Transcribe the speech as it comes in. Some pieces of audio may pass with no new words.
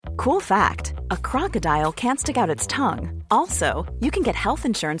Cool fact, a crocodile can't stick out its tongue. Also, you can get health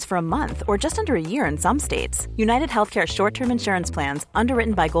insurance for a month or just under a year in some states. United Healthcare short-term insurance plans,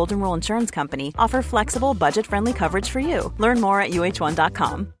 underwritten by Golden Rule Insurance Company, offer flexible, budget-friendly coverage for you. Learn more at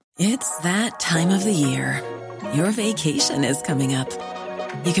uh1.com. It's that time of the year. Your vacation is coming up.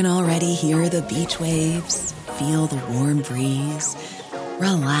 You can already hear the beach waves, feel the warm breeze,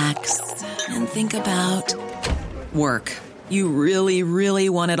 relax, and think about work. You really, really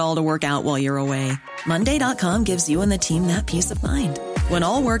want it all to work out while you're away. Monday.com gives you and the team that peace of mind. When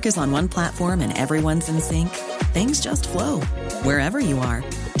all work is on one platform and everyone's in sync, things just flow. Wherever you are,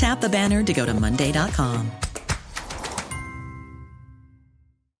 tap the banner to go to Monday.com.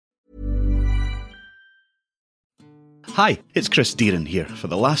 Hi, it's Chris Deeran here for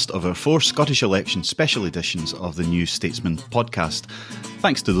the last of our 4 Scottish election special editions of the New Statesman podcast.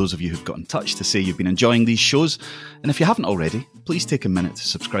 Thanks to those of you who've got in touch to say you've been enjoying these shows, and if you haven't already, please take a minute to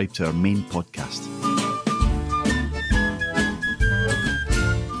subscribe to our main podcast.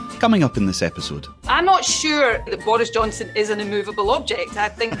 Coming up in this episode. I'm not sure that Boris Johnson is an immovable object. I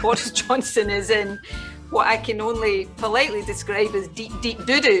think Boris Johnson is in what I can only politely describe as deep, deep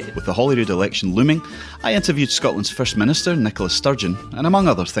doo-doo. With the Holyrood election looming, I interviewed Scotland's First Minister, Nicola Sturgeon, and among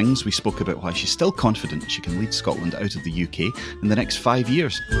other things, we spoke about why she's still confident she can lead Scotland out of the UK in the next 5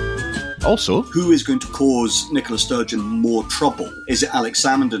 years. Also, who is going to cause Nicola Sturgeon more trouble? Is it Alex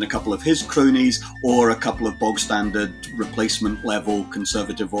Salmond and a couple of his cronies, or a couple of bog-standard replacement-level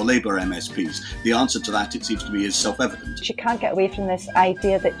Conservative or Labour MSPs? The answer to that, it seems to me, is self-evident. She can't get away from this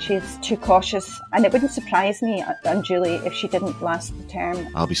idea that she's too cautious, and it wouldn't surprise me unduly if she didn't last the term.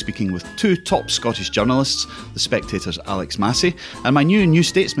 I'll be speaking with 2 top Scottish journalists, The Spectator's Alex Massey and my New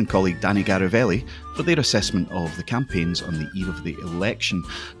Statesman colleague Danny Garavelli, for their assessment of the campaigns on the eve of the election.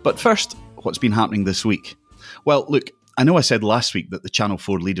 But first, what's been happening this week? Well, look, I know I said last week that the Channel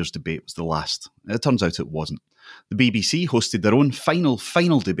 4 leaders debate was the last. It turns out it wasn't. The BBC hosted their own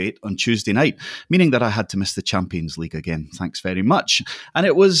final debate on Tuesday night, meaning that I had to miss the Champions League again. Thanks very much. And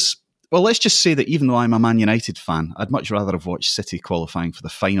it was... well, let's just say that even though I'm a Man United fan, I'd much rather have watched City qualifying for the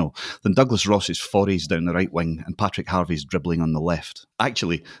final than Douglas Ross's forays down the right wing and Patrick Harvey's dribbling on the left.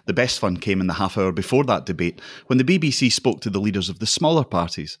 Actually, the best fun came in the half hour before that debate, when the BBC spoke to the leaders of the smaller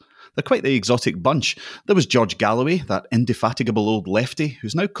parties. They're quite the exotic bunch. There was George Galloway, that indefatigable old lefty,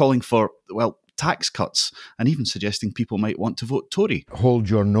 who's now calling for, well, tax cuts, and even suggesting people might want to vote Tory. Hold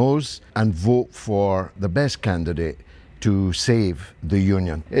your nose and vote for the best candidate to save the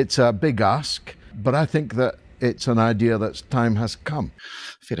union. It's a big ask, but I think that it's an idea that time has come.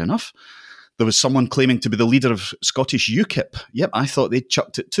 Fair enough. There was someone claiming to be the leader of Scottish UKIP. Yep, I thought they'd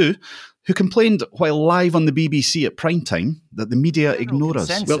chucked it too. Who complained while live on the BBC at prime time that the media ignore us.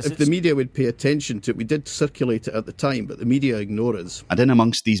 Well, if the media would pay attention to it, we did circulate it at the time, but the media ignore us. And in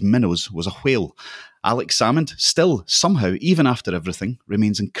amongst these minnows was a whale. Alex Salmond still, somehow, even after everything,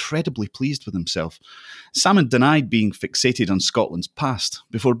 remains incredibly pleased with himself. Salmond denied being fixated on Scotland's past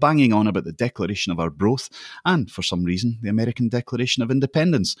before banging on about the Declaration of Arbroath and, for some reason, the American Declaration of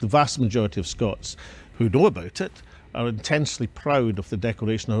Independence. The vast majority of Scots who know about it are intensely proud of the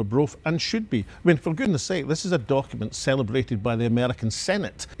Declaration of Arbroath and should be. I mean, for goodness sake, this is a document celebrated by the American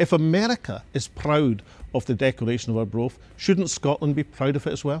Senate. If America is proud of the Declaration of Arbroath, shouldn't Scotland be proud of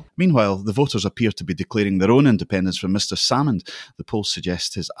it as well? Meanwhile, the voters appear to be declaring their own independence from Mr Salmond. The polls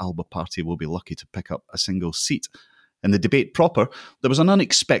suggest his Alba party will be lucky to pick up a single seat. In the debate proper, there was an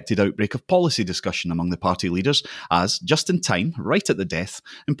unexpected outbreak of policy discussion among the party leaders as, just in time, right at the death,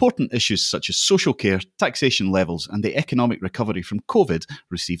 important issues such as social care, taxation levels and the economic recovery from COVID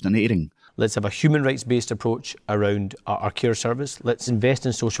received an airing. Let's have a human rights-based approach around our care service. Let's invest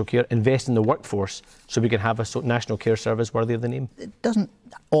in social care, invest in the workforce so we can have a national care service worthy of the name. It doesn't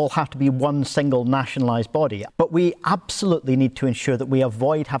all have to be one single nationalised body, but we absolutely need to ensure that we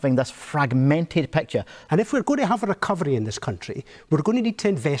avoid having this fragmented picture. And if we're going to have a recovery in this country, we're going to need to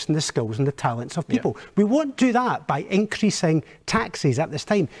invest in the skills and the talents of people. Yeah. We won't do that by increasing taxes at this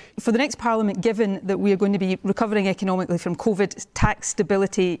time. For the next Parliament, given that we are going to be recovering economically from COVID, tax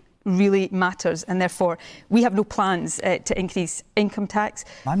stability really matters, and therefore we have no plans to increase income tax.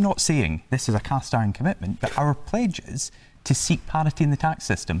 I'm not saying this is a cast-iron commitment, but our pledge is to seek parity in the tax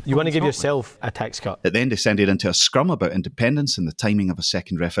system. You want to give yourself a tax cut. It then descended into a scrum about independence and the timing of a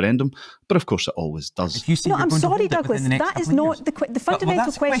second referendum, but of course it always does. No, I'm sorry, Douglas, that is not the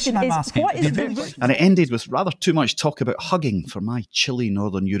fundamental question is what is the... And it ended with rather too much talk about hugging for my chilly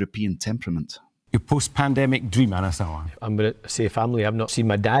Northern European temperament. Your post-pandemic dream, Anna Sawan? I'm going to say family. I've not seen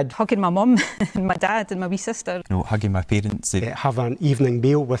my dad. Hugging my mum and my dad and my wee sister. No, hugging my parents. Have an evening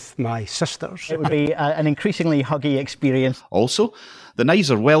meal with my sisters. It would be an increasingly huggy experience. Also, the knives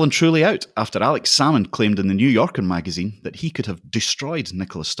are well and truly out after Alex Salmond claimed in the New Yorker magazine that he could have destroyed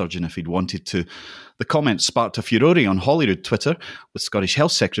Nicola Sturgeon if he'd wanted to. The comments sparked a furore on Holyrood Twitter, with Scottish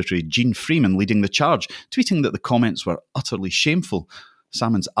Health Secretary Jean Freeman leading the charge, tweeting that the comments were utterly shameful.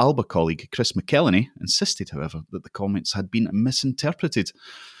 Salmond's Alba colleague Chris McKelleney insisted, however, that the comments had been misinterpreted.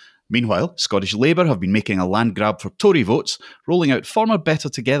 Meanwhile, Scottish Labour have been making a land grab for Tory votes, rolling out former Better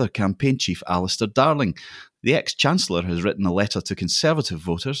Together campaign chief Alistair Darling. The ex-Chancellor has written a letter to Conservative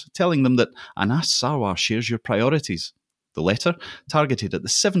voters telling them that Anas Sarwar shares your priorities. The letter, targeted at the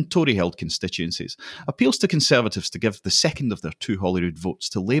 7 Tory-held constituencies, appeals to Conservatives to give the second of their 2 Holyrood votes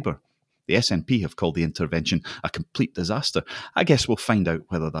to Labour. The SNP have called the intervention a complete disaster. I guess we'll find out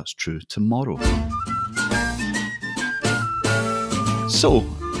whether that's true tomorrow. So,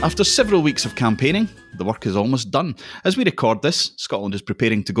 after several weeks of campaigning, the work is almost done. As we record this, Scotland is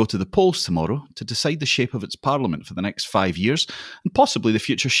preparing to go to the polls tomorrow to decide the shape of its parliament for the next 5 years, and possibly the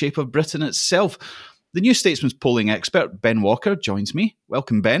future shape of Britain itself. The New Statesman's polling expert, Ben Walker, joins me.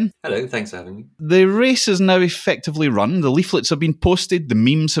 Welcome, Ben. Hello, thanks for having me. The race is now effectively run. The leaflets have been posted, the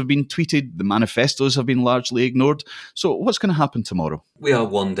memes have been tweeted, the manifestos have been largely ignored. So what's going to happen tomorrow? We are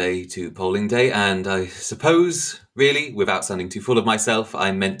one day to polling day, and I suppose, really, without sounding too full of myself,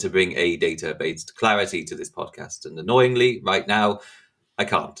 I'm meant to bring a data-based clarity to this podcast. And annoyingly, right now, I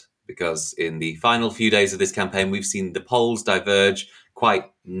can't. Because in the final few days of this campaign, we've seen the polls diverge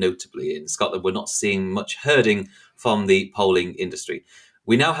quite notably. In Scotland, we're not seeing much herding from the polling industry.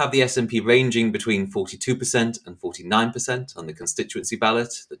 We now have the SNP ranging between 42% and 49% on the constituency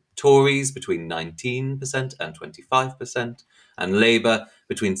ballot, the Tories between 19% and 25%, and Labour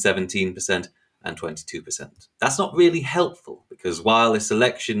between 17% and 22%. That's not really helpful, because while this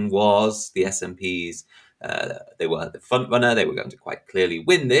election was the SNP's they were the front runner, they were going to quite clearly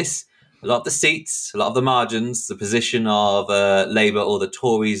win this. A lot of the seats, a lot of the margins, the position of Labour or the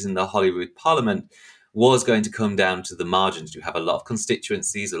Tories in the Holyrood Parliament was going to come down to the margins. You have a lot of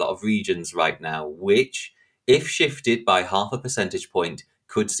constituencies, a lot of regions right now, which, if shifted by half a percentage point,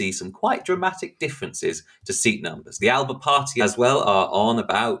 could see some quite dramatic differences to seat numbers. The Alba Party as well are on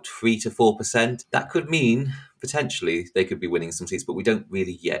about 3 to 4%. That could mean potentially they could be winning some seats, but we don't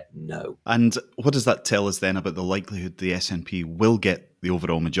really yet know. And what does that tell us then about the likelihood the SNP will get the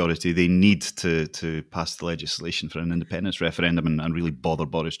overall majority they need to pass the legislation for an independence referendum and really bother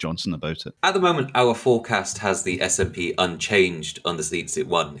Boris Johnson about it? At the moment, our forecast has the SNP unchanged on the seats it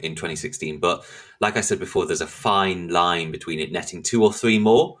won in 2016. But like I said before, there's a fine line between it netting 2 or 3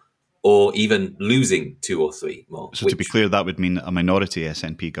 more, or even losing 2 or 3 more. So to be clear, that would mean a minority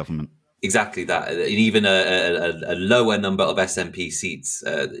SNP government. Exactly that. Even a lower number of SNP seats,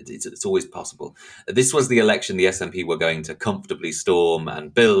 it's always possible. This was the election the SNP were going to comfortably storm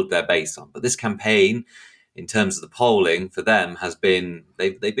and build their base on. But this campaign, in terms of the polling, for them has been,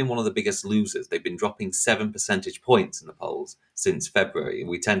 they've been one of the biggest losers. They've been dropping 7 percentage points in the polls since February.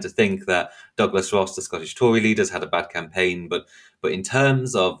 We tend to think that Douglas Ross, the Scottish Tory leader, has had a bad campaign. But in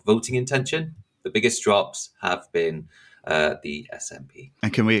terms of voting intention, the biggest drops have been the SNP.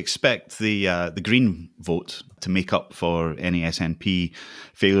 And can we expect the Green vote to make up for any SNP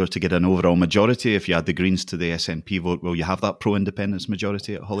failure to get an overall majority? If you add the Greens to the SNP vote, will you have that pro-independence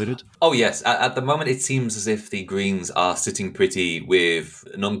majority at Holyrood? Oh yes, at the moment it seems as if the Greens are sitting pretty with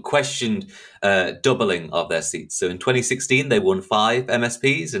an unquestioned doubling of their seats. So in 2016 they won 5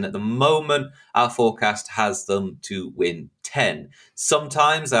 MSPs, and at the moment our forecast has them to win 10.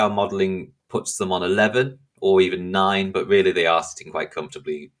 Sometimes our modelling puts them on 11 or even 9, but really they are sitting quite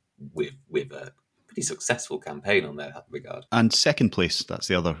comfortably with a pretty successful campaign on that regard. And second place, that's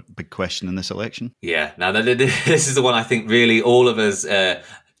the other big question in this election. Yeah, now this is the one I think really all of us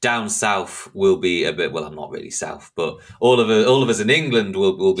down south will be a bit, well, I'm not really south, but all of us in England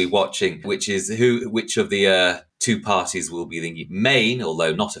will be watching, which of the 2 parties will be the main,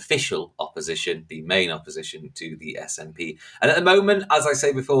 although not official, opposition, the main opposition to the SNP. And at the moment, as I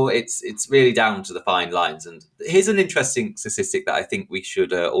say before, it's really down to the fine lines. And here's an interesting statistic that I think we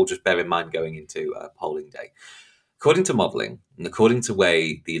should all just bear in mind going into polling day. According to modelling, and according to the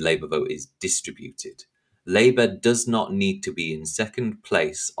way the Labour vote is distributed, Labour does not need to be in second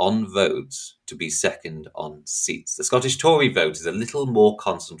place on votes to be second on seats. The Scottish Tory vote is a little more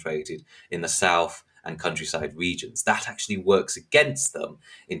concentrated in the south and countryside regions. That actually works against them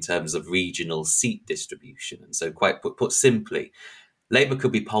in terms of regional seat distribution. And so quite put simply, Labour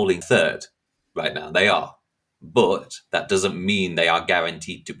could be polling third right now. They are. but that doesn't mean they are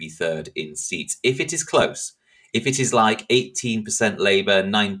guaranteed to be third in seats. If it is close, if it is like 18% Labour,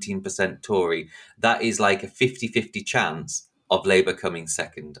 19% Tory, that is like a 50-50 chance of Labour coming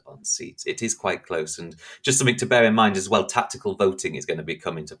second on seats. It is quite close. And just something to bear in mind as well, tactical voting is going to be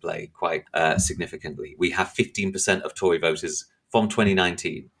come into play quite significantly. We have 15% of Tory voters from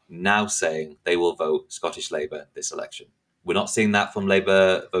 2019 now saying they will vote Scottish Labour this election. We're not seeing that from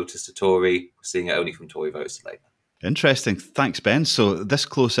Labour voters to Tory. We're seeing it only from Tory voters to Labour. Interesting. Thanks, Ben. So this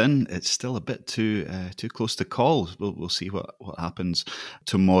close in, it's still a bit too close to call. We'll see what happens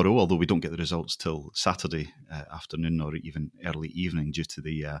tomorrow, although we don't get the results till Saturday afternoon or even early evening due to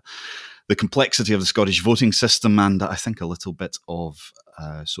the complexity of the Scottish voting system and I think a little bit of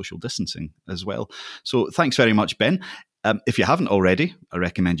social distancing as well. So thanks very much, Ben. If you haven't already, I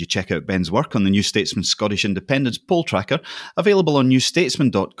recommend you check out Ben's work on the New Statesman Scottish Independence Poll Tracker, available on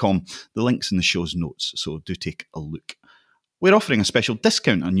newstatesman.com. The link's in the show's notes, so do take a look. We're offering a special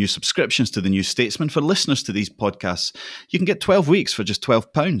discount on new subscriptions to the New Statesman for listeners to these podcasts. You can get 12 weeks for just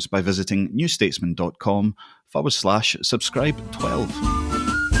 £12 by visiting newstatesman.com/subscribe12.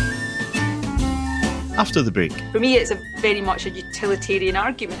 After the break. For me, it's very much a utilitarian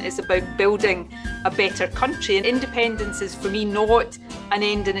argument. It's about building a better country. And independence is, for me, not an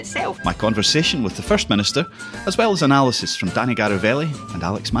end in itself. My conversation with the First Minister, as well as analysis from Danny Garavelli and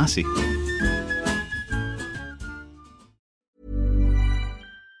Alex Massey.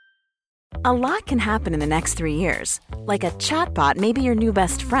 A lot can happen in the next 3 years. Like a chatbot may be your new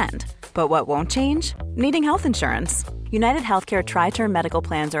best friend. But what won't change? Needing health insurance. United Healthcare Tri-Term Medical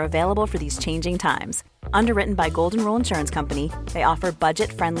Plans are available for these changing times. Underwritten by Golden Rule Insurance Company, they offer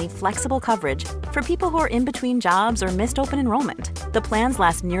budget-friendly, flexible coverage for people who are in between jobs or missed open enrollment. The plans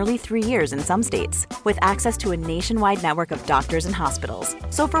last nearly 3 years in some states, with access to a nationwide network of doctors and hospitals.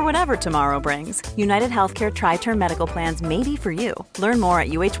 So for whatever tomorrow brings, United Healthcare Tri-Term Medical Plans may be for you. Learn more at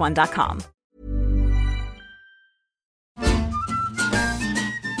uh1.com.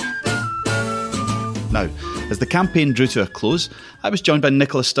 Now, as the campaign drew to a close, I was joined by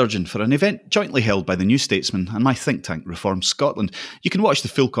Nicola Sturgeon for an event jointly held by the New Statesman and my think tank Reform Scotland. You can watch the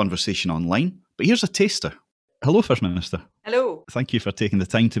full conversation online, but here's a taster. Hello, First Minister. Hello. Thank you for taking the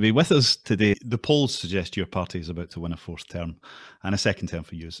time to be with us today. The polls suggest your party is about to win a fourth term and a second term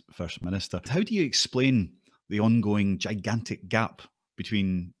for you as First Minister. How do you explain the ongoing gigantic gap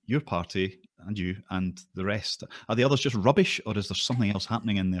between your party and you and the rest? Are the others just rubbish, or is there something else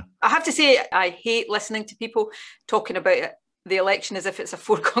happening in there? I have to say, I hate listening to people talking about the election as if it's a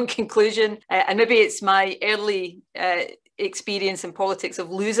foregone conclusion. And maybe it's my early experience in politics of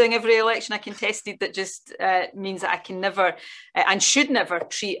losing every election I contested that just means that I can never and should never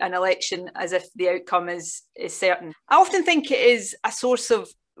treat an election as if the outcome is certain. I often think it is a source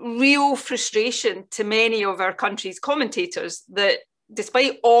of real frustration to many of our country's commentators that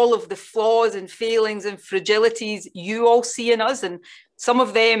despite all of the flaws and failings and fragilities you all see in us, and some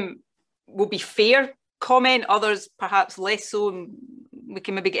of them will be fair comment, others perhaps less so, and we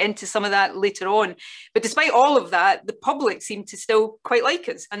can maybe get into some of that later on. But despite all of that, the public seem to still quite like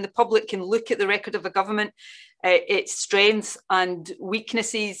us, and the public can look at the record of a government, its strengths and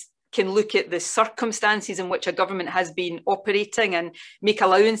weaknesses, can look at the circumstances in which a government has been operating and make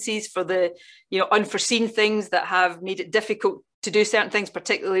allowances for the unforeseen things that have made it difficult to do certain things,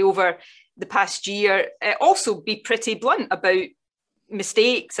 particularly over the past year. Also be pretty blunt about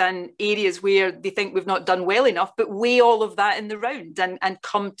mistakes and areas where they think we've not done well enough, but weigh all of that in the round and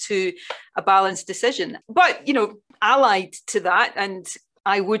come to a balanced decision. But, allied to that, and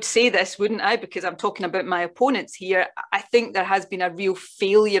I would say this, wouldn't I, because I'm talking about my opponents here, I think there has been a real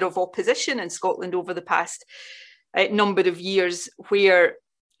failure of opposition in Scotland over the past number of years, where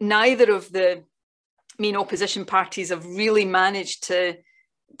neither of the main opposition parties have really managed to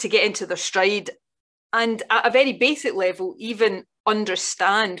get into their stride and at a very basic level even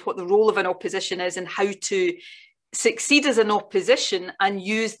understand what the role of an opposition is and how to succeed as an opposition and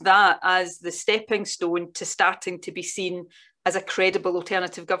use that as the stepping stone to starting to be seen as a credible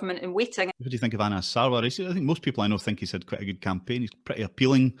alternative government in waiting. What do you think of Anas Sarwar? I think most people I know think he's had quite a good campaign. He's pretty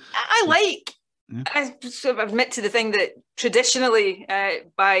appealing. I sort of admit to the thing that traditionally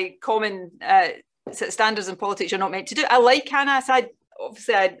by common standards in politics you're not meant to do. I like Anas. I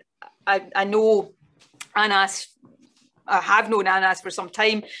know Anas. I have known Anas for some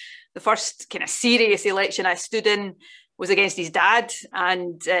time. The first kind of serious election I stood in was against his dad,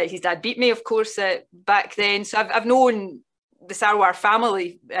 and his dad beat me, of course, back then. So I've known the Sarwar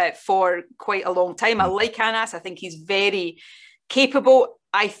family for quite a long time. I like Anas. I think he's very capable.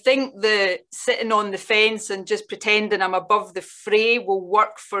 I think the sitting on the fence and just pretending I'm above the fray will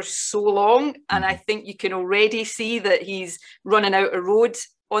work for so long. And I think you can already see that he's running out of road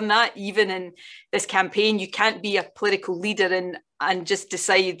on that. Even in this campaign, you can't be a political leader and just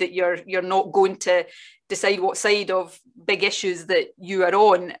decide that you're not going to decide what side of big issues that you are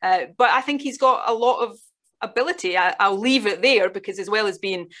on. But I think he's got a lot of ability. I'll leave it there, because as well as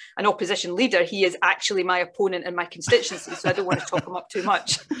being an opposition leader, he is actually my opponent in my constituency, so I don't want to talk him up too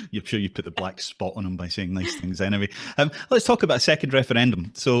much. You're sure you put the black spot on him by saying nice things anyway. Let's talk about a second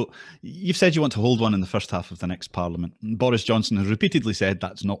referendum. So you've said you want to hold one in the first half of the next Parliament. Boris Johnson has repeatedly said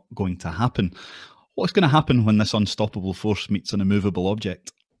that's not going to happen. What's going to happen when this unstoppable force meets an immovable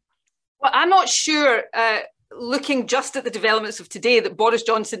object? Well, I'm not sure, looking just at the developments of today, that Boris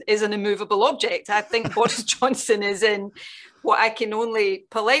Johnson is an immovable object. I think Boris Johnson is in what I can only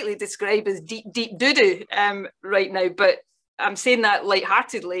politely describe as deep doo-doo right now. But I'm saying that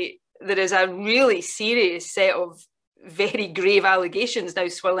lightheartedly. There is a really serious set of very grave allegations now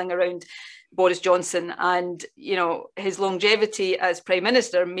swirling around Boris Johnson, and his longevity as Prime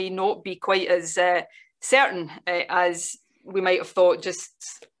Minister may not be quite as certain as we might have thought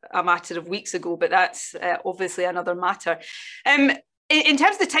just a matter of weeks ago, but that's obviously another matter. In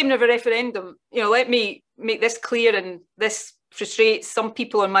terms of the timing of a referendum, let me make this clear, and this frustrates some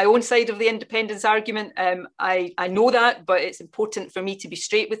people on my own side of the independence argument. I know that, but it's important for me to be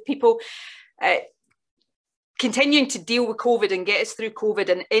straight with people. Continuing to deal with COVID and get us through COVID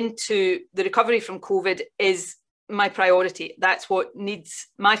and into the recovery from COVID is my priority. That's what needs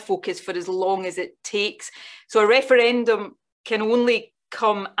my focus for as long as it takes. So a referendum can only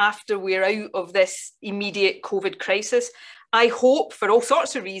come after we're out of this immediate COVID crisis. I hope, for all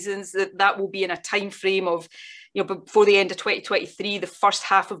sorts of reasons, that will be in a time frame of, before the end of 2023, the first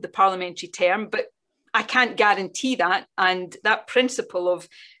half of the parliamentary term. But I can't guarantee that. And that principle of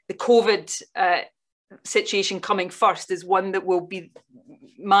the COVID situation coming first is one that will be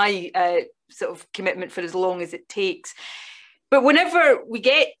my sort of commitment for as long as it takes. But whenever we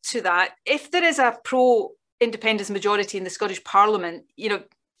get to that, if there is a pro-independence majority in the Scottish Parliament,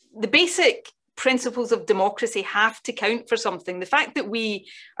 the basic principles of democracy have to count for something. The fact that we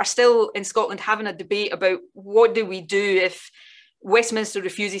are still in Scotland having a debate about what do we do if Westminster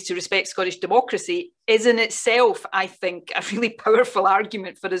refuses to respect Scottish democracy is in itself, I think, a really powerful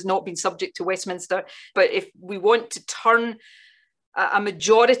argument for us not being subject to Westminster. But if we want to turn a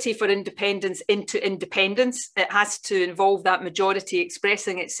majority for independence into independence, it has to involve that majority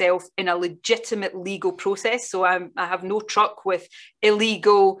expressing itself in a legitimate legal process. So I have no truck with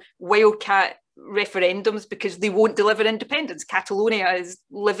illegal wildcat referendums, because they won't deliver independence. Catalonia is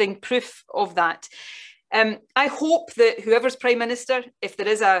living proof of that. I hope that whoever's Prime Minister, if there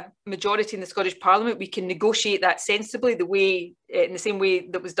is a majority in the Scottish Parliament, we can negotiate that sensibly, in the same way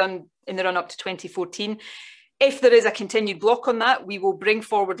that was done in the run-up to 2014. If there is a continued block on that, we will bring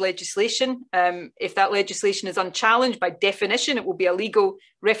forward legislation. If that legislation is unchallenged, by definition, it will be a legal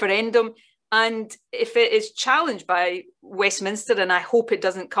referendum. And if it is challenged by Westminster, and I hope it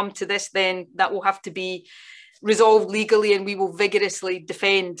doesn't come to this, then that will have to be resolved legally, and we will vigorously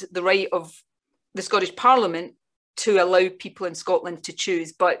defend the right of the Scottish Parliament to allow people in Scotland to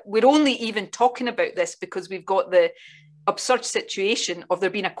choose. But we're only even talking about this because we've got the absurd situation of there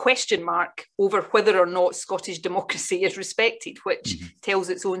being a question mark over whether or not Scottish democracy is respected, which tells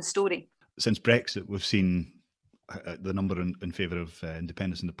its own story. Since Brexit, we've seen the number in favour of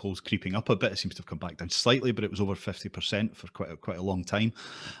independence in the polls creeping up a bit. It seems to have come back down slightly, but it was over 50% for quite a long time.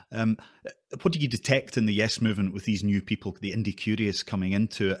 What do you detect in the Yes movement with these new people, the indie curious coming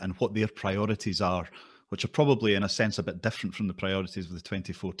into it, and what their priorities are, which are probably in a sense a bit different from the priorities of the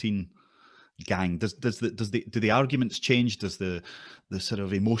 2014 gang? Do the arguments change? Does the sort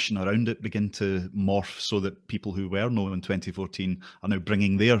of emotion around it begin to morph so that people who were no in 2014 are now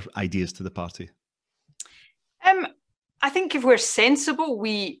bringing their ideas to the party? I think if we're sensible,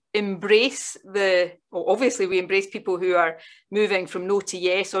 we embrace obviously we embrace people who are moving from no to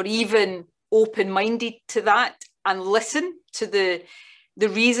yes, or even open-minded to that, and listen to the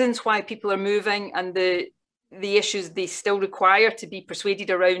reasons why people are moving and the issues they still require to be persuaded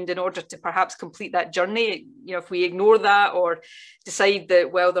around in order to perhaps complete that journey. If we ignore that or decide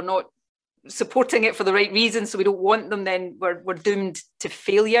that, well, they're not supporting it for the right reasons, so we don't want them, then we're doomed to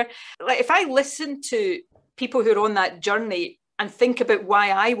failure. Like, if I listen to people who are on that journey and think about why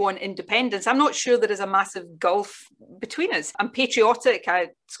I want independence, I'm not sure there is a massive gulf between us. I'm patriotic.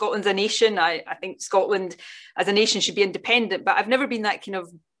 Scotland's a nation. I think Scotland as a nation should be independent, but I've never been that kind of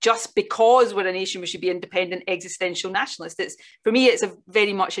just because we're a nation, we should be independent, existential nationalists. For me, it's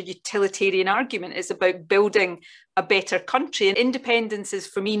very much a utilitarian argument. It's about building a better country. And independence is,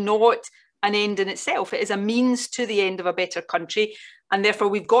 for me, not an end in itself. It is a means to the end of a better country. And therefore,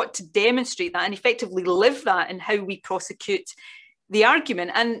 we've got to demonstrate that and effectively live that in how we prosecute the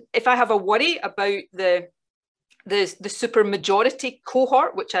argument. And if I have a worry about the supermajority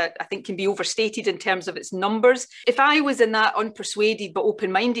cohort, which I think can be overstated in terms of its numbers, if I was in that unpersuaded but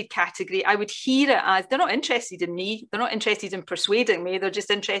open-minded category, I would hear it as they're not interested in me, they're not interested in persuading me, they're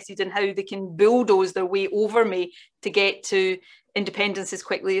just interested in how they can bulldoze their way over me to get to independence as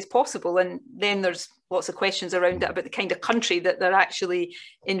quickly as possible. And then there's lots of questions around it about the kind of country that they're actually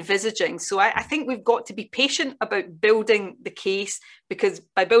envisaging. So I think we've got to be patient about building the case, because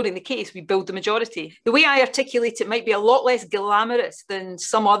by building the case, we build the majority. The way I articulate it might be a lot less glamorous than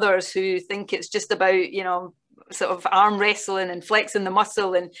some others who think it's just about, sort of arm wrestling and flexing the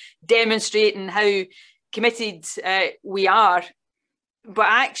muscle and demonstrating how committed we are. But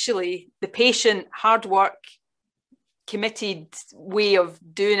actually, the patient, hard work, committed way of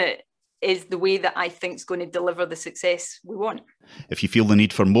doing it is the way that I think is going to deliver the success we want. If you feel the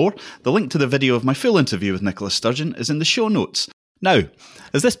need for more, the link to the video of my full interview with Nicola Sturgeon is in the show notes. Now,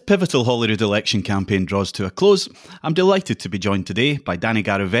 as this pivotal Holyrood election campaign draws to a close, I'm delighted to be joined today by Danny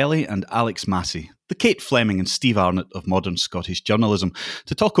Garavelli and Alex Massey, the Kate Fleming and Steve Arnott of modern Scottish journalism,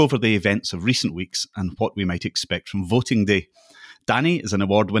 to talk over the events of recent weeks and what we might expect from voting day. Danny is an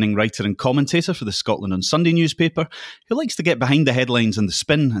award-winning writer and commentator for the Scotland on Sunday newspaper who likes to get behind the headlines and the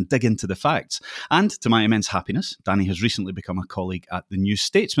spin and dig into the facts. And to my immense happiness, Danny has recently become a colleague at the New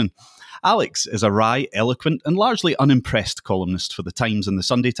Statesman. Alex is a wry, eloquent and largely unimpressed columnist for the Times and the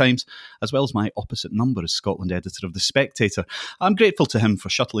Sunday Times, as well as my opposite number as Scotland editor of The Spectator. I'm grateful to him for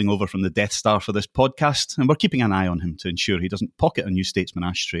shuttling over from the Death Star for this podcast, and we're keeping an eye on him to ensure he doesn't pocket a New Statesman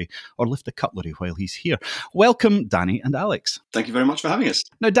ashtray or lift a cutlery while he's here. Welcome, Danny and Alex. Thank you very much for having us.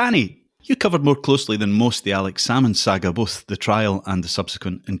 Now, Danny, you covered more closely than most the Alex Salmond saga, both the trial and the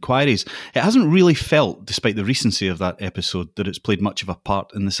subsequent inquiries. It hasn't really felt, despite the recency of that episode, that it's played much of a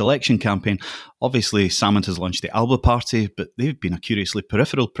part in this election campaign. Obviously, Salmond has launched the Alba Party, but they've been a curiously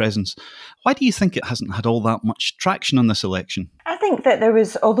peripheral presence. Why do you think it hasn't had all that much traction on this election? I think that there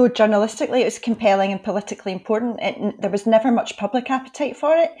was, although journalistically it was compelling and politically important, there was never much public appetite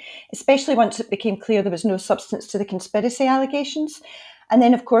for it, especially once it became clear there was no substance to the conspiracy allegations. And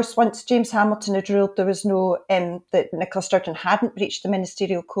then, of course, once James Hamilton had ruled there was no, that Nicola Sturgeon hadn't breached the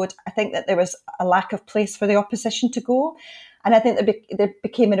ministerial code, I think that there was a lack of place for the opposition to go. And I think there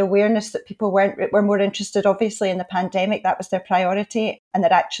became an awareness that people were more interested, obviously, in the pandemic. That was their priority, and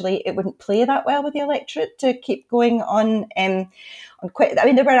that actually it wouldn't play that well with the electorate to keep going on. I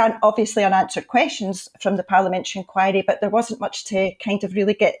mean, there were obviously unanswered questions from the parliamentary inquiry, but there wasn't much to kind of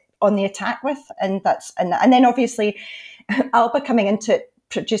really get on the attack with, and then obviously Alba coming into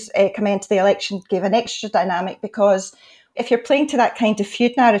the election gave an extra dynamic, because if you're playing to that kind of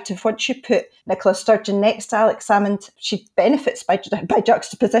feud narrative, once you put Nicola Sturgeon next to Alex Salmond, she benefits by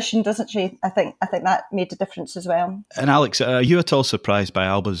juxtaposition, doesn't she? I think that made a difference as well. And Alex, are you at all surprised by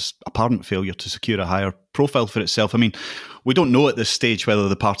Alba's apparent failure to secure a higher profile for itself? I mean, we don't know at this stage whether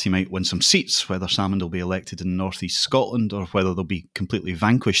the party might win some seats, whether Salmond will be elected in North East Scotland, or whether they'll be completely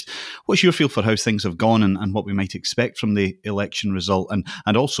vanquished. What's your feel for how things have gone and what we might expect from the election result?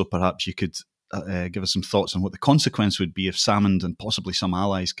 And also perhaps you could give us some thoughts on what the consequence would be if Salmond and possibly some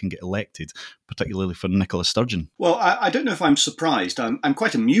allies can get elected, particularly for Nicola Sturgeon. Well, I don't know if I'm surprised. I'm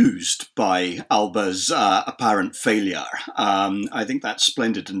quite amused by Alba's apparent failure. I think that's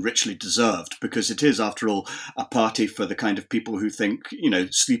splendid and richly deserved, because it is, after all, a party for the kind of people who think,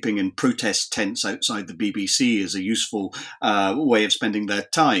 sleeping in protest tents outside the BBC is a useful way of spending their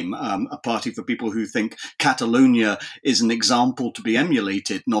time. A party for people who think Catalonia is an example to be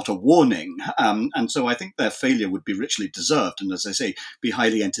emulated, not a warning. And so I think their failure would be richly deserved and, as I say, be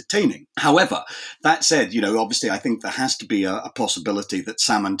highly entertaining. However, that said, obviously I think there has to be a possibility that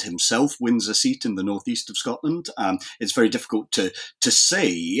Salmond himself wins a seat in the northeast of Scotland. It's very difficult to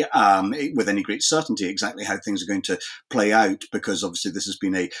say with any great certainty exactly how things are going to play out, because obviously this has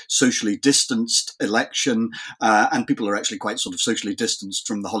been a socially distanced election, and people are actually quite sort of socially distanced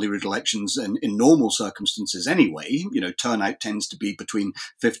from the Holyrood elections in normal circumstances anyway. Turnout tends to be between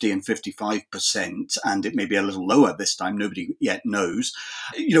 50 and 55%, and it may be a little lower this time. Nobody yet knows.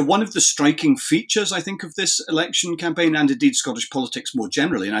 One of the striking features, I think, of this election campaign, and indeed Scottish politics more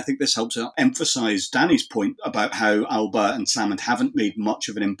generally, and I think this helps to emphasise Danny's point about how Alba and Salmond haven't made much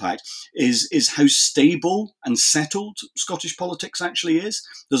of an impact, is how stable and settled Scottish politics actually is.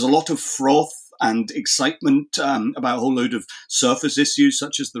 There's a lot of froth and excitement about a whole load of surface issues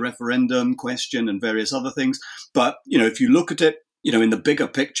such as the referendum question and various other things. But, if you look at it, in the bigger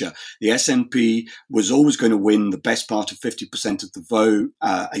picture, the SNP was always going to win the best part of 50% of the vote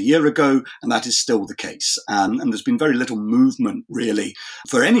a year ago, and that is still the case. And there's been very little movement, really,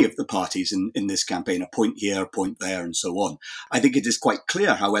 for any of the parties in this campaign, a point here, a point there, and so on. I think it is quite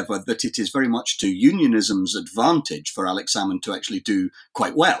clear, however, that it is very much to unionism's advantage for Alex Salmond to actually do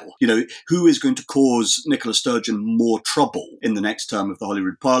quite well. Who is going to cause Nicola Sturgeon more trouble in the next term of the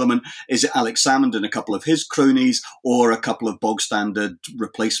Holyrood Parliament? Is it Alex Salmond and a couple of his cronies, or a couple of bog standard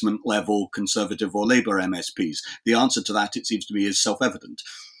replacement level Conservative or Labour MSPs? The answer to that, it seems to me, is self-evident.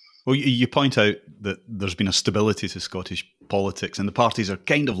 Well, you point out that there's been a stability to Scottish politics and the parties are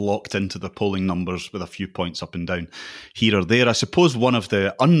kind of locked into the polling numbers with a few points up and down here or there. I suppose one of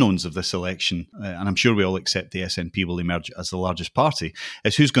the unknowns of this election, and I'm sure we all accept the SNP will emerge as the largest party,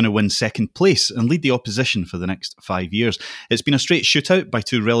 is who's going to win second place and lead the opposition for the next 5 years. It's been a straight shootout by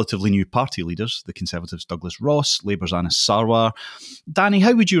two relatively new party leaders, the Conservatives' Douglas Ross, Labour's Anas Sarwar. Danny,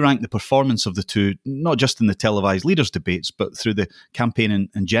 how would you rank the performance of the two, not just in the televised leaders' debates, but through the campaign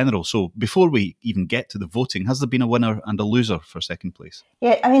in general? So before we even get to the voting, has there been a winner and a loser for second place?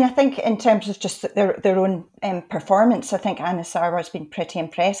 Yeah, I think in terms of just their own performance, I think Anas Sarwar has been pretty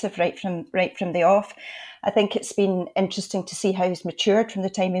impressive right from the off. I think it's been interesting to see how he's matured from the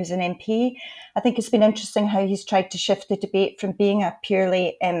time he was an MP. I think it's been interesting how he's tried to shift the debate from being a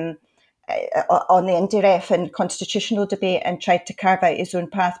purely on the IndyRef and constitutional debate and tried to carve out his own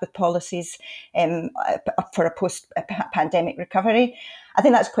path with policies for a post-pandemic recovery. I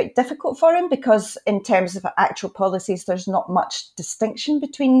think that's quite difficult for him because in terms of actual policies, there's not much distinction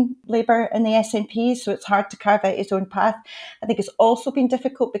between Labour and the SNP, so it's hard to carve out his own path. I think it's also been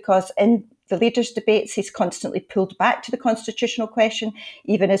difficult because in the leaders' debates, he's constantly pulled back to the constitutional question,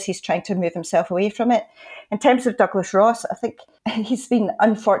 even as he's trying to move himself away from it. In terms of Douglas Ross, I think he's been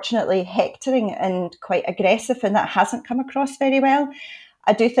unfortunately hectoring and quite aggressive, and that hasn't come across very well.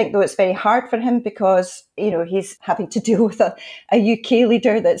 I do think, though, it's very hard for him because, he's having to deal with a UK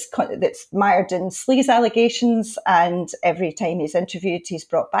leader that's mired in sleaze allegations, and every time he's interviewed, he's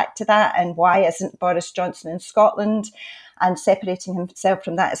brought back to that. And why isn't Boris Johnson in Scotland? And separating himself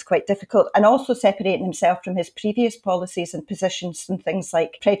from that is quite difficult. And also separating himself from his previous policies and positions and things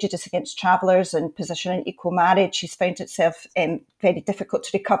like prejudice against travellers and position on equal marriage. He's found itself very difficult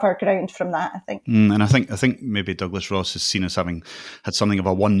to recover ground from that, I think. And I think maybe Douglas Ross is seen as having had something of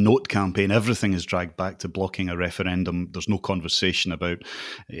a one-note campaign. Everything is dragged back to blocking a referendum. There's no conversation about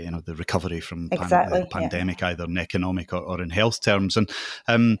the recovery from the pandemic, either in economic or in health terms.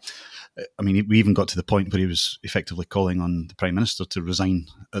 And we even got to the point where he was effectively calling on the Prime Minister to resign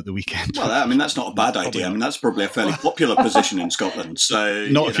at the weekend. Well, that's not a bad idea. That's probably a fairly popular position in Scotland. So,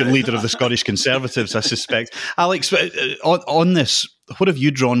 not if you're leader of the Scottish Conservatives, I suspect. Alex, on this, what have you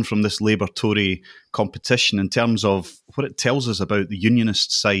drawn from this Labour-Tory competition in terms of what it tells us about the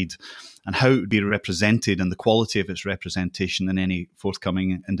unionist side and how it would be represented and the quality of its representation in any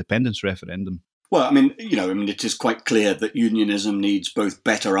forthcoming independence referendum? Well, it is quite clear that unionism needs both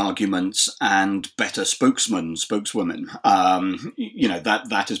better arguments and better spokeswomen.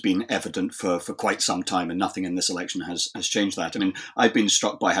 That has been evident for quite some time, and nothing in this election has changed that. I've been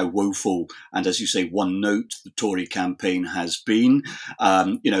struck by how woeful and, as you say, one note the Tory campaign has been.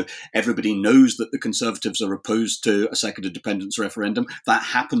 Everybody knows that the Conservatives are opposed to a second independence referendum. That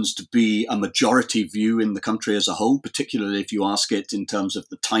happens to be a majority view in the country as a whole, particularly if you ask it in terms of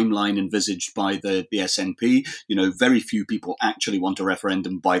the timeline envisaged by the SNP. Very few people actually want a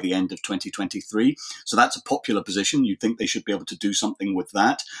referendum by the end of 2023. So that's a popular position. You'd think they should be able to do something with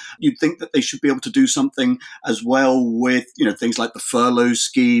that. You'd think that they should be able to do something as well with, things like the furlough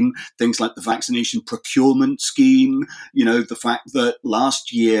scheme, things like the vaccination procurement scheme, the fact that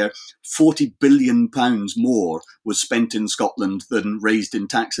last year, £40 billion more was spent in Scotland than raised in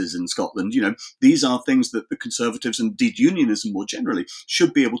taxes in Scotland. These are things that the Conservatives and indeed unionism more generally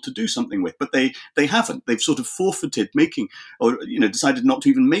should be able to do something with. But they haven't. They've sort of forfeited decided not to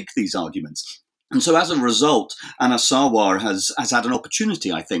even make these arguments. And so as a result, Anas Sarwar has had an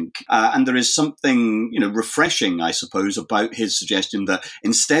opportunity, I think. And there is something, refreshing, I suppose, about his suggestion that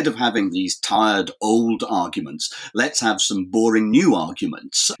instead of having these tired old arguments, let's have some boring new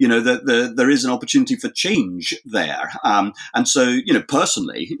arguments. That there is an opportunity for change there. And so,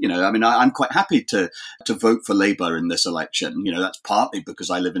 personally, I'm quite happy to vote for Labour in this election. That's partly because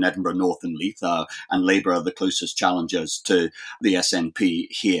I live in Edinburgh North and Leith, and Labour are the closest challengers to the SNP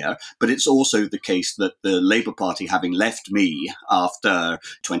here. But it's also the case that the Labour Party, having left me after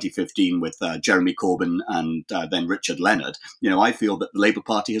 2015 with Jeremy Corbyn and then Richard Leonard, I feel that the Labour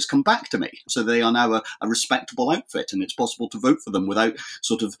Party has come back to me. So they are now a respectable outfit, and it's possible to vote for them without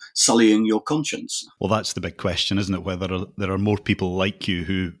sort of sullying your conscience. Well, that's the big question, isn't it? Whether there are more people like you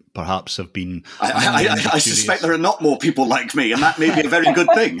who perhaps have been... I suspect there are not more people like me, and that may be a very good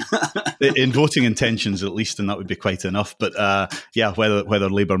thing. In voting intentions, at least, and that would be quite enough. But whether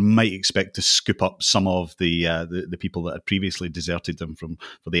Labour might expect to scoop up some of the people that had previously deserted them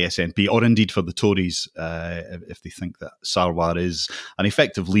for the SNP, or indeed for the Tories, if they think that Sarwar is an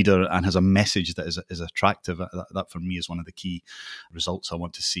effective leader and has a message that is attractive. That for me is one of the key results I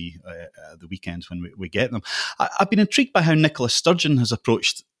want to see the weekend when we get them. I've been intrigued by how Nicola Sturgeon has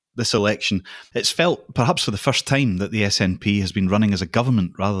approached this election. It's felt, perhaps for the first time, that the SNP has been running as a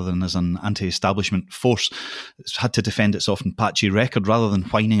government rather than as an anti-establishment force. It's had to defend its often patchy record rather than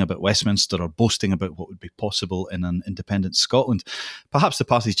whining about Westminster or boasting about what would be possible in an independent Scotland. Perhaps the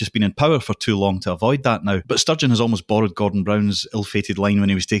party's just been in power for too long to avoid that now. But Sturgeon has almost borrowed Gordon Brown's ill-fated line when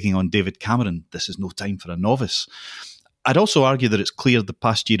he was taking on David Cameron, "This is no time for a novice." I'd also argue that it's clear the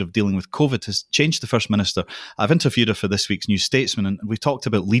past year of dealing with COVID has changed the First Minister. I've interviewed her for this week's New Statesman, and we talked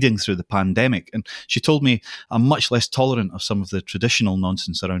about leading through the pandemic, and she told me I'm much less tolerant of some of the traditional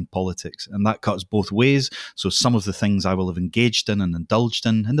nonsense around politics, and that cuts both ways. So some of the things I will have engaged in and indulged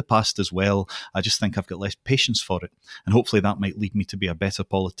in the past as well, I just think I've got less patience for it, and hopefully that might lead me to be a better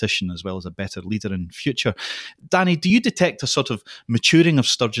politician as well as a better leader in future. Danny, do you detect a sort of maturing of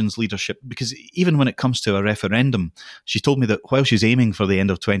Sturgeon's leadership? Because even when it comes to a referendum, she told me that while she's aiming for the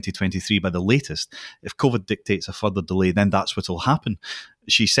end of 2023 by the latest, if COVID dictates a further delay, then that's what will happen.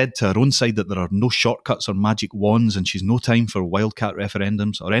 She said to her own side that there are no shortcuts or magic wands, and she's no time for wildcat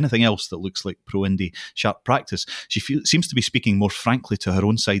referendums or anything else that looks like pro-indie sharp practice. She seems to be speaking more frankly to her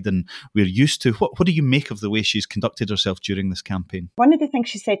own side than we're used to. What do you make of the way she's conducted herself during this campaign? One of the things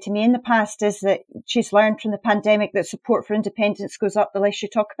she said to me in the past is that she's learned from the pandemic that support for independence goes up the less you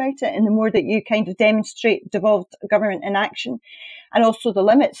talk about it, and the more that you kind of demonstrate devolved government inaction, and also the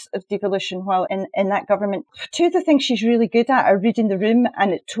limits of devolution while in that government. Two of the things she's really good at are reading the room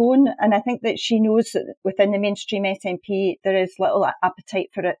and its tone, and I think that she knows that within the mainstream SNP there is little appetite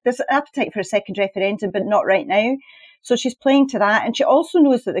for it. There's appetite for a second referendum, but not right now. So she's playing to that, and she also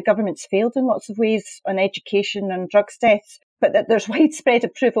knows that the government's failed in lots of ways on education and drugs deaths, but that there's widespread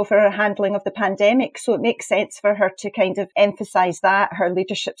approval for her handling of the pandemic. So it makes sense for her to kind of emphasise that, her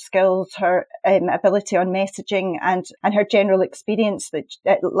leadership skills, her ability on messaging and her general experience that,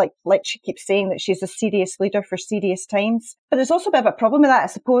 like she keeps saying, that she's a serious leader for serious times. But there's also a bit of a problem with that, I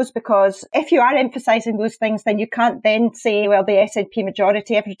suppose, because if you are emphasising those things, then you can't then say, well, the SNP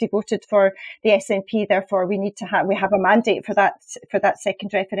majority, everybody voted for the SNP, therefore we have a mandate for that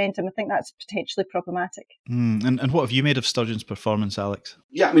second referendum. I think that's potentially problematic. And what have you made of Sturgeon's performance, Alex?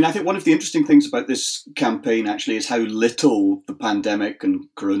 Yeah, I mean, I think one of the interesting things about this campaign actually is how little the pandemic and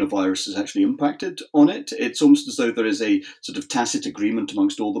coronavirus has actually impacted on it. It's almost as though there is a sort of tacit agreement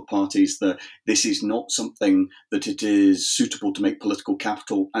amongst all the parties that this is not something that it is suitable to make political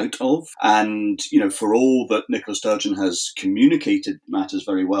capital out of. And, for all that Nicola Sturgeon has communicated matters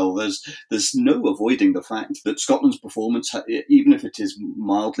very well, there's no avoiding the fact that Scotland's performance, even if it is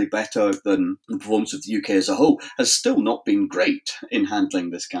mildly better than the performance of the UK as a whole, has still not been great in handling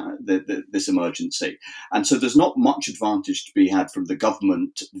this emergency. And so there's not much advantage to be had from the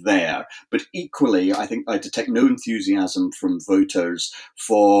government there. But equally, I think I detect no enthusiasm from voters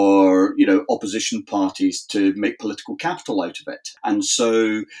for, opposition parties to make political capital out of it. And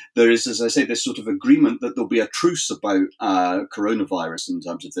so there is, as I say, this sort of agreement that there'll be a truce about coronavirus in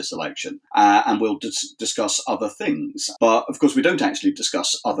terms of this election, and we'll discuss other things. But of course, we don't actually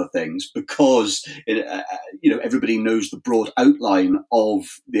discuss other things because, everybody knows the broad outline of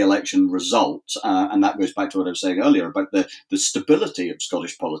the election result. And that goes back to what I was saying earlier about the stability of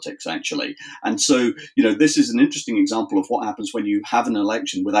Scottish politics, actually. And so, this is an interesting example of what happens when you have an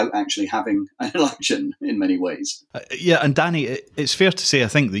election without actually having an election in many ways. And Danny, it's fair to say, I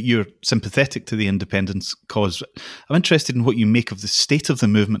think, that you're sympathetic to the independence cause. I'm interested in what you make of the state of the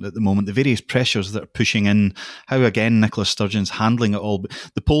movement at the moment, the various pressures that are pushing in, how, again, Nicola Sturgeon's handling it all.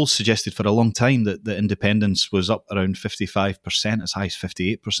 The polls suggested for a long time that the independence was up around 50% 55%, as high as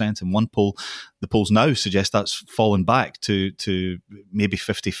 58%. In one poll, the polls now suggest that's fallen back to maybe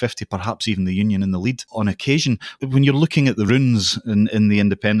 50-50, perhaps even the Union in the lead on occasion. When you're looking at the runes in the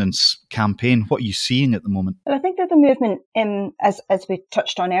independence campaign, what are you seeing at the moment? Well, I think that the movement, as we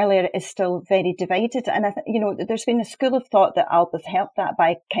touched on earlier, is still very divided. And there's been a school of thought that Alba's helped that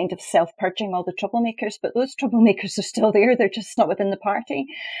by kind of self-purging all the troublemakers, but those troublemakers are still there. They're just not within the party.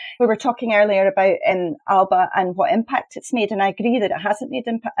 We were talking earlier about Alba and what impact it's made, and I agree that it hasn't made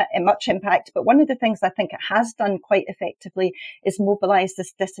much impact. But one of the things I think it has done quite effectively is mobilise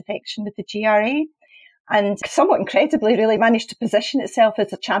this disaffection with the GRA. And somewhat incredibly really managed to position itself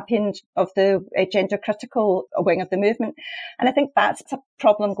as a champion of the gender critical wing of the movement. And I think that's a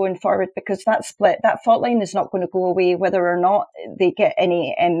problem going forward, because that split, that fault line is not going to go away whether or not they get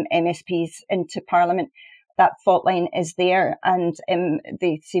any MSPs into Parliament. That fault line is there, and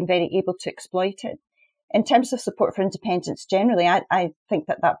they seem very able to exploit it. In terms of support for independence generally, I think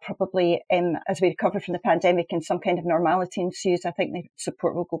that probably, as we recover from the pandemic and some kind of normality ensues, I think the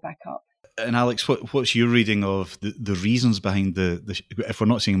support will go back up. And Alex, what's your reading of the reasons behind if we're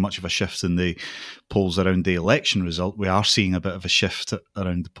not seeing much of a shift in the polls around the election result, we are seeing a bit of a shift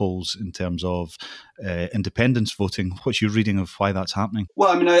around the polls in terms of independence voting. What's your reading of why that's happening? Well,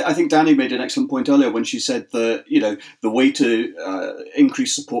 I mean, I think Danny made an excellent point earlier when she said that, the way to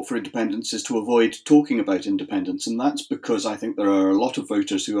increase support for independence is to avoid talking about independence. And that's because I think there are a lot of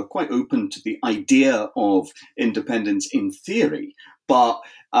voters who are quite open to the idea of independence in theory, but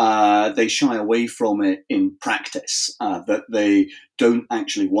they shy away from it in practice, that they don't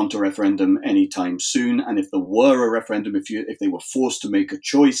actually want a referendum anytime soon. And if there were a referendum, if they were forced to make a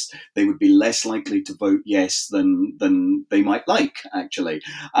choice, they would be less likely to vote yes than they might like, actually.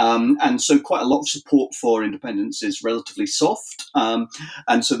 And so quite a lot of support for independence is relatively soft.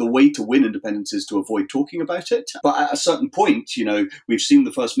 And so the way to win independence is to avoid talking about it. But at a certain point, we've seen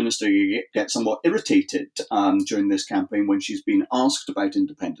the First Minister get somewhat irritated during this campaign when she's been asked about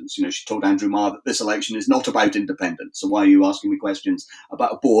independence. She told Andrew Marr that this election is not about independence. So why are you asking me questions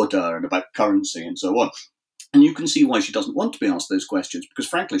about a border and about currency and so on? And you can see why she doesn't want to be asked those questions, because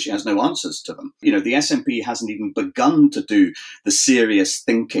frankly, she has no answers to them. The SNP hasn't even begun to do the serious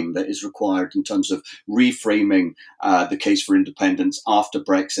thinking that is required in terms of reframing the case for independence after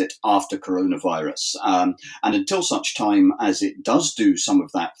Brexit, after coronavirus. And until such time as it does do some of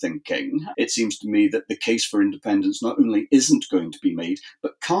that thinking, it seems to me that the case for independence not only isn't going to be made,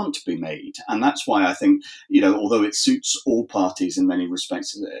 but can't be made. And that's why I think, although it suits all parties in many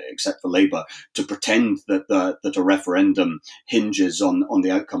respects, except for Labour, to pretend that a referendum hinges on the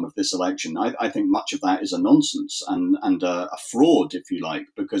outcome of this election, I think much of that is a nonsense and a fraud, if you like,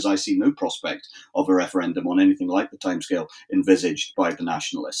 because I see no prospect of a referendum on anything like the timescale envisaged by the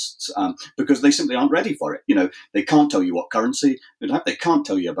nationalists, because they simply aren't ready for it. They can't tell you what currency they'd have. They can't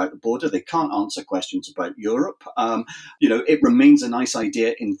tell you about the border. They can't answer questions about Europe. It remains a nice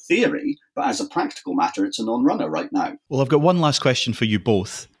idea in theory, but as a practical matter, it's a non-runner right now. Well, I've got one last question for you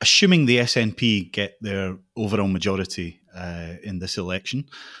both. Assuming the SNP get their overall majority in this election,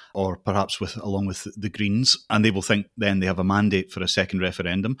 or perhaps along with the Greens, and they will think then they have a mandate for a second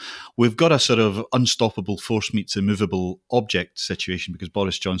referendum, we've got a sort of unstoppable force meets immovable object situation, because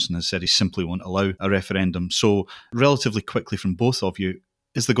Boris Johnson has said he simply won't allow a referendum. So relatively quickly from both of you,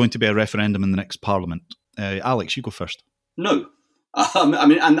 is there going to be a referendum in the next Parliament? Alex, you go first. No.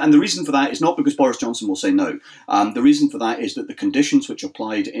 And the reason for that is not because Boris Johnson will say no. The reason for that is that the conditions which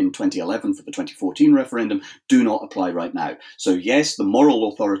applied in 2011 for the 2014 referendum do not apply right now. So yes, the moral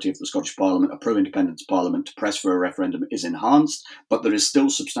authority of the Scottish Parliament, a pro-independence Parliament, to press for a referendum is enhanced, but there is still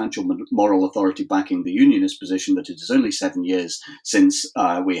substantial moral authority backing the Unionist position that it is only 7 years since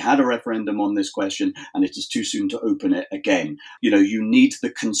we had a referendum on this question, and it is too soon to open it again. You need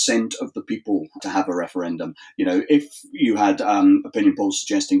the consent of the people to have a referendum. If you had opinion polls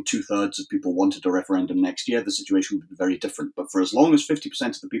suggesting 2/3 of people wanted a referendum next year, the situation would be very different. But for as long as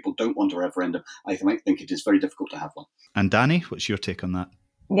 50% of the people don't want a referendum, I might think it is very difficult to have one. And Danny, what's your take on that?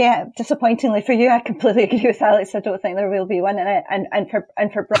 Yeah, disappointingly for you, I completely agree with Alex. I don't think there will be one, and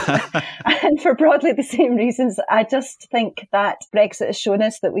for broadly the same reasons. I just think that Brexit has shown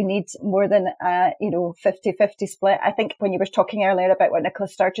us that we need more than 50-50 split. I think when you were talking earlier about what Nicola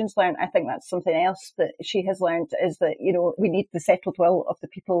Sturgeon's learned, I think that's something else that she has learned, is that we need the settled will of the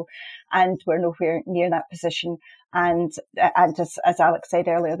people, and we're nowhere near that position. And as Alex said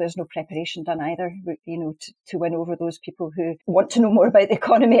earlier, there's no preparation done either, to win over those people who want to know more about the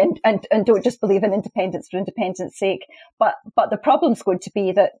economy and don't just believe in independence for independence sake. But the problem's going to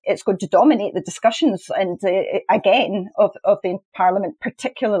be that it's going to dominate the discussions and again of the Parliament,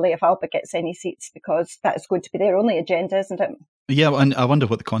 particularly if Alba gets any seats, because that is going to be their only agenda, isn't it? Yeah, and I wonder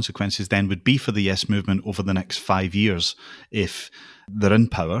what the consequences then would be for the Yes movement over the next 5 years if they're in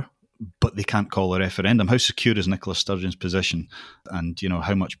power, but they can't call a referendum. How secure is Nicola Sturgeon's position? And,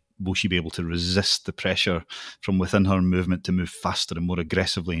 how much will she be able to resist the pressure from within her movement to move faster and more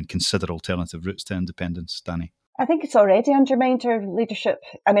aggressively and consider alternative routes to independence, Danny? I think it's already undermined her leadership.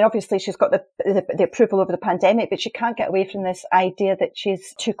 I mean, obviously she's got the approval over the pandemic, but she can't get away from this idea that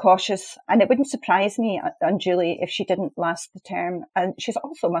she's too cautious. And it wouldn't surprise me unduly if she didn't last the term. And she's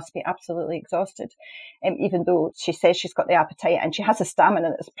also must be absolutely exhausted, even though she says she's got the appetite and she has a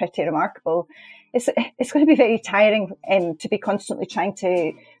stamina that's pretty remarkable. It's going to be very tiring to be constantly trying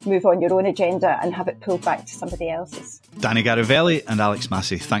to move on your own agenda and have it pulled back to somebody else's. Danny Garavelli and Alex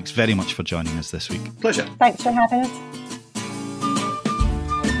Massey, thanks very much for joining us this week. Pleasure. Thanks for having us.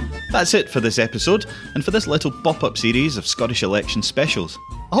 That's it for this episode and for this little pop-up series of Scottish election specials.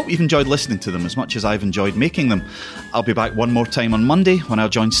 I hope you've enjoyed listening to them as much as I've enjoyed making them. I'll be back one more time on Monday when I'll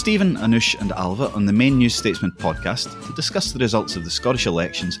join Stephen, Anoosh and Alva on the main New Statesman podcast to discuss the results of the Scottish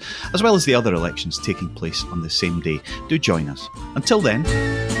elections as well as the other elections taking place on the same day. Do join us. Until then,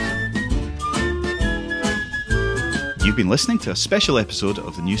 you've been listening to a special episode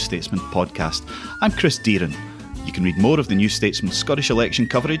of the New Statesman podcast. I'm Chris Deeran. You can read more of the New Statesman Scottish election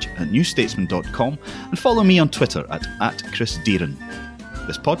coverage at newstatesman.com and follow me on Twitter at Chris Deeran.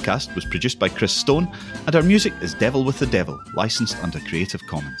 This podcast was produced by Chris Stone and our music is Devil with the Devil, licensed under Creative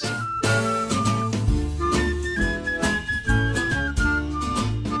Commons.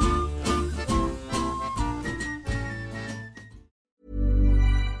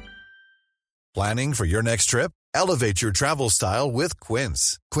 Planning for your next trip? Elevate your travel style with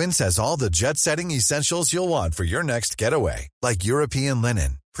Quince. Quince has all the jet-setting essentials you'll want for your next getaway, like European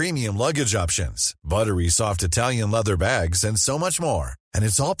linen, premium luggage options, buttery soft Italian leather bags, and so much more. And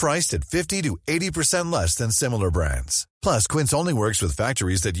it's all priced at 50 to 80% less than similar brands. Plus, Quince only works with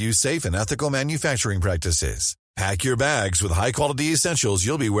factories that use safe and ethical manufacturing practices. Pack your bags with high-quality essentials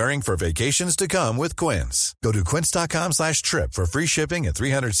you'll be wearing for vacations to come with Quince. Go to quince.com/trip for free shipping and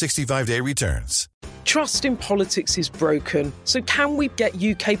 365-day returns. Trust in politics is broken, so can we get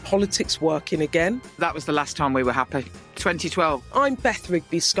UK politics working again? That was the last time we were happy. 2012. I'm Beth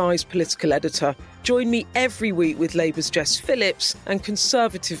Rigby, Sky's political editor. Join me every week with Labour's Jess Phillips and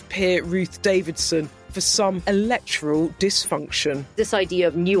Conservative peer Ruth Davidson for some electoral dysfunction. This idea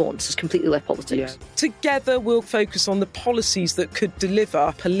of nuance has completely left politics. Yeah. Together we'll focus on the policies that could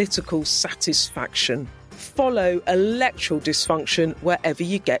deliver political satisfaction. Follow Electoral Dysfunction wherever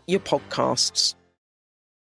you get your podcasts.